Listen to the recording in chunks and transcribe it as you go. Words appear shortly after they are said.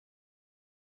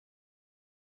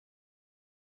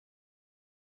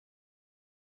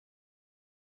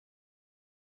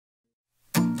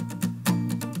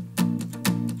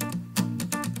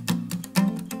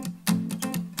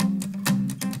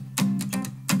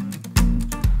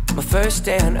My first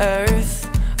day on Earth,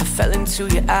 I fell into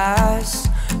your eyes.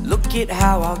 Look at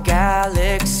how our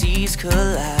galaxies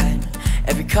collide.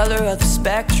 Every color of the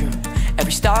spectrum,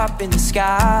 every star up in the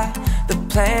sky, the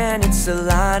planets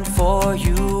aligned for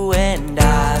you. And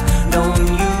I've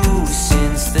known you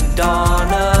since the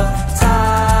dawn of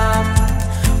time,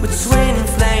 with twin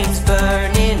flames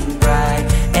burning bright.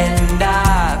 And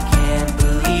I can't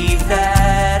believe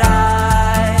that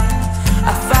I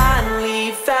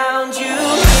finally found you here.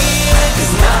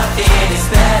 'Cause nothing is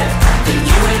better than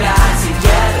you and I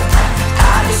together. I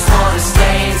just wanna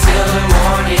stay until the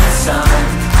morning sun.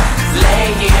 Lay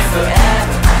here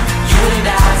forever, you and I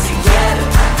together.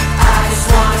 I just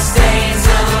wanna stay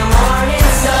until the morning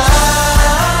sun.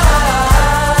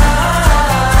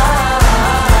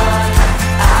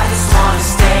 I just wanna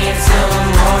stay until the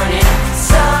morning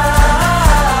sun.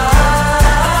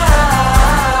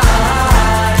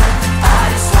 I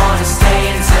just wanna stay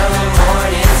until the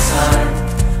morning sun.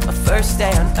 My first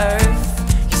day on Earth,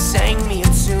 you sang me a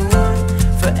tune.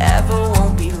 Forever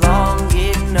won't be long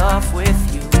enough with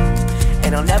you,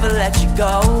 and I'll never let you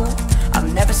go.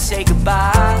 I'll never say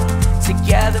goodbye.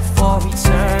 Together for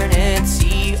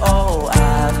eternity. Oh,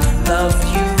 I've loved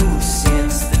you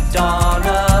since the dawn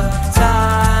of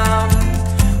time,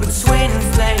 with twin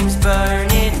flames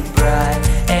burning bright.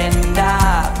 And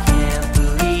I can't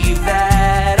believe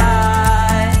that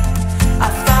I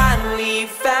finally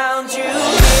found you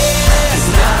here. 'Cause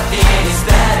nothing is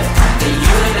better than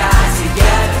you and I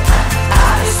together. I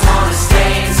just wanna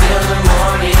stay until the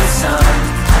morning sun.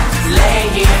 Lay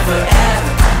here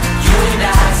forever, you and I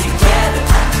together.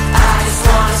 I just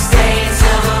wanna stay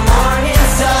until the morning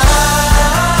sun.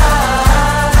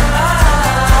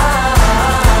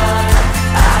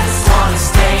 I just wanna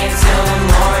stay until the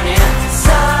morning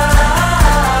sun.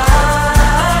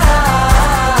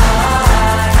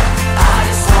 I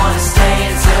just wanna stay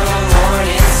until the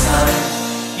morning sun.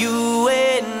 You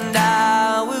and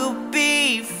I will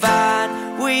be fine.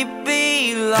 We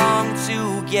belong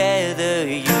together.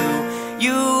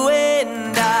 You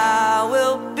and I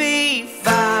will be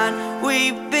fine. We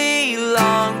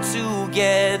belong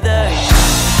together.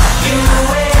 You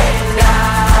and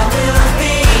I will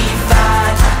be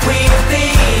fine. We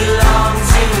belong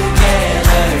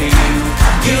together.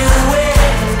 You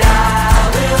and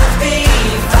I will be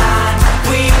fine.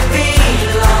 We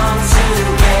belong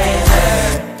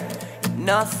together.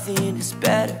 Nothing is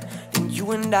better than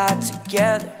you and I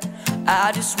together.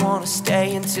 I just wanna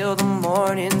stay until the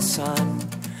morning sun.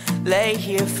 Lay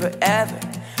here forever,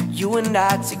 you and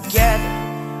I together.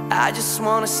 I just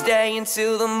wanna stay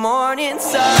until the morning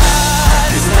sun.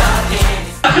 There's nothing.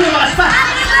 Happy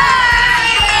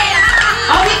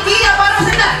birthday, Kia!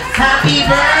 Happy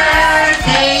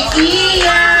birthday,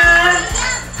 Kia!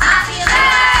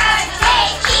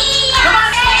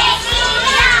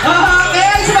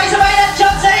 Okay, sabay-sabay na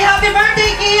chop say happy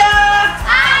birthday, Kia!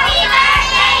 Happy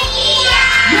birthday, Kia!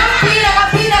 Yung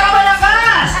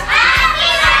pinakamalakas!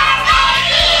 Happy birthday,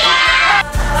 Kia!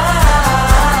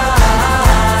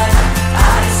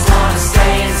 I just wanna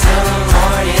stay until the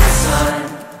morning sun.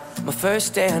 My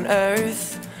first day on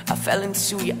Earth, I fell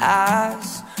into your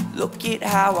eyes. Look at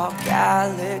how our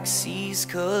galaxies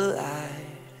collide.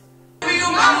 You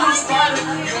mama started,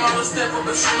 you mama step up,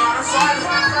 but you not a fighter.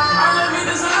 I let me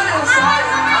design on fire.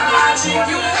 I got cheek,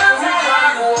 you never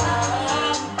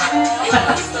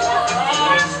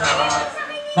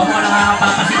Baka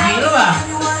nakakapapasigiro ah!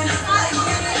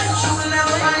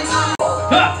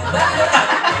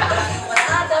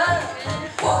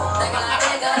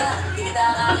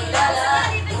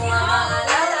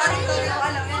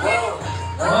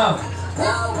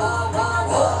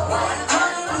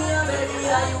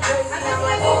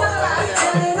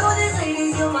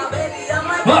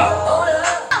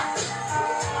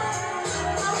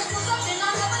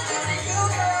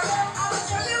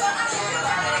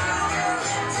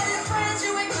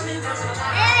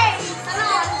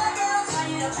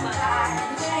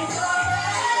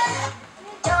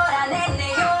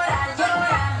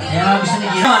 Kaya gusto ni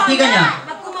Gina. Mati ka niya.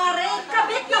 Magkumare,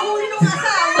 kabit na huli ng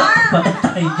asawa.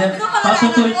 Patay dyan.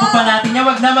 Patutuloy po pa natin niya.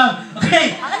 Wag na ma'am.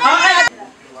 Okay. Okay.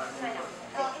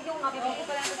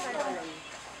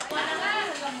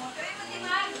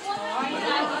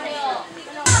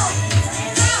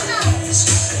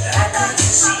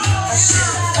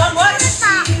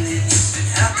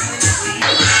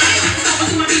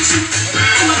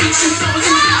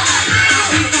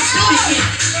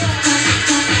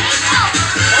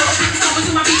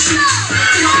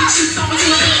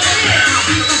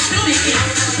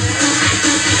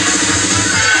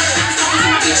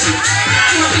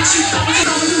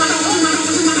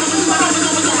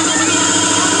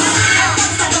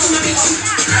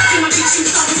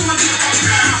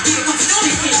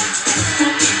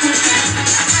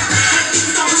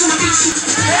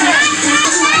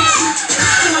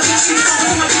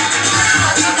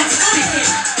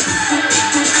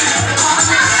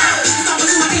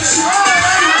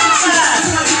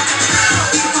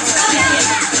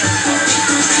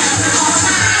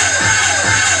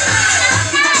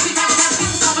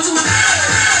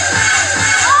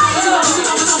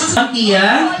 Ma'am Kia?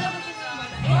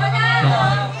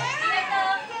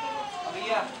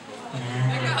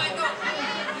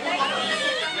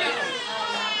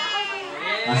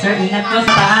 Sir, ingat po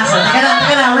sa taas.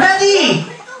 Teka lang. Ready?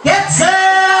 Get set!